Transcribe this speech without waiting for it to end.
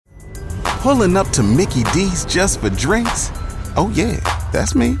Pulling up to Mickey D's just for drinks? Oh yeah,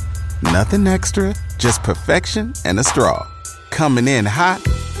 that's me. Nothing extra, just perfection and a straw. Coming in hot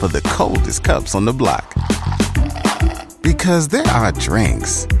for the coldest cups on the block. Because there are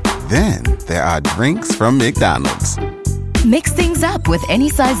drinks. Then there are drinks from McDonald's. Mix things up with any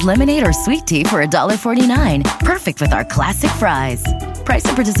size lemonade or sweet tea for $1.49. Perfect with our classic fries. Price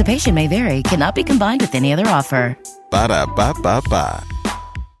and participation may vary. Cannot be combined with any other offer. Ba-da-ba-ba-ba.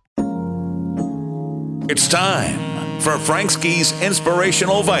 It's time for Frank Ski's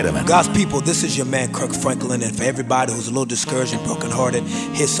Inspirational Vitamin. God's people, this is your man, Kirk Franklin, and for everybody who's a little discouraged and brokenhearted,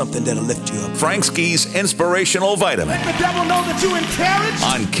 here's something that'll lift you up. Frank Ski's Inspirational Vitamin. Let the devil know that you encouraged.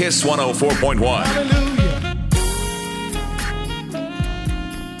 On KISS 104.1. Hallelujah.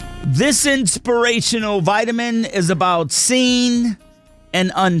 This Inspirational Vitamin is about seen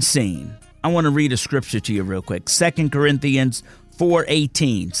and unseen. I want to read a scripture to you real quick. 2 Corinthians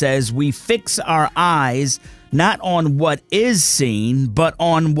 4:18 says, "We fix our eyes not on what is seen, but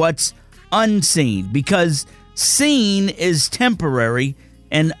on what's unseen, because seen is temporary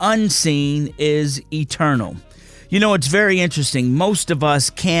and unseen is eternal." You know, it's very interesting. Most of us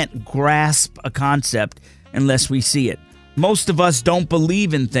can't grasp a concept unless we see it. Most of us don't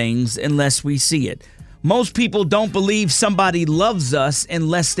believe in things unless we see it. Most people don't believe somebody loves us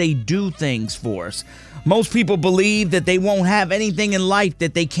unless they do things for us. Most people believe that they won't have anything in life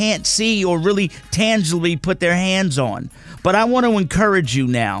that they can't see or really tangibly put their hands on. But I want to encourage you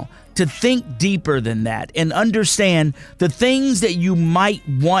now to think deeper than that and understand the things that you might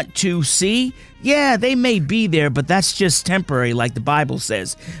want to see. Yeah, they may be there, but that's just temporary, like the Bible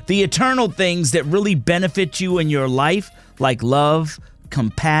says. The eternal things that really benefit you in your life, like love,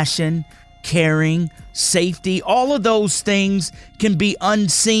 compassion, caring, safety, all of those things can be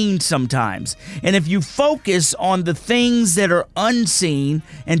unseen sometimes. And if you focus on the things that are unseen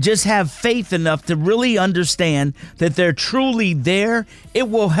and just have faith enough to really understand that they're truly there, it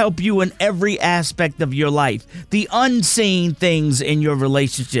will help you in every aspect of your life. The unseen things in your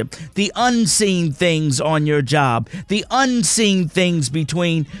relationship, the unseen things on your job, the unseen things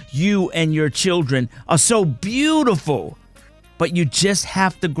between you and your children are so beautiful. But you just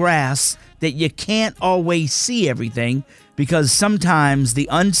have to grasp that you can't always see everything, because sometimes the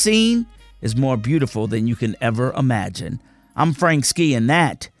unseen is more beautiful than you can ever imagine. I'm Frank Ski, and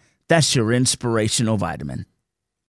that's your Inspirational Vitamin.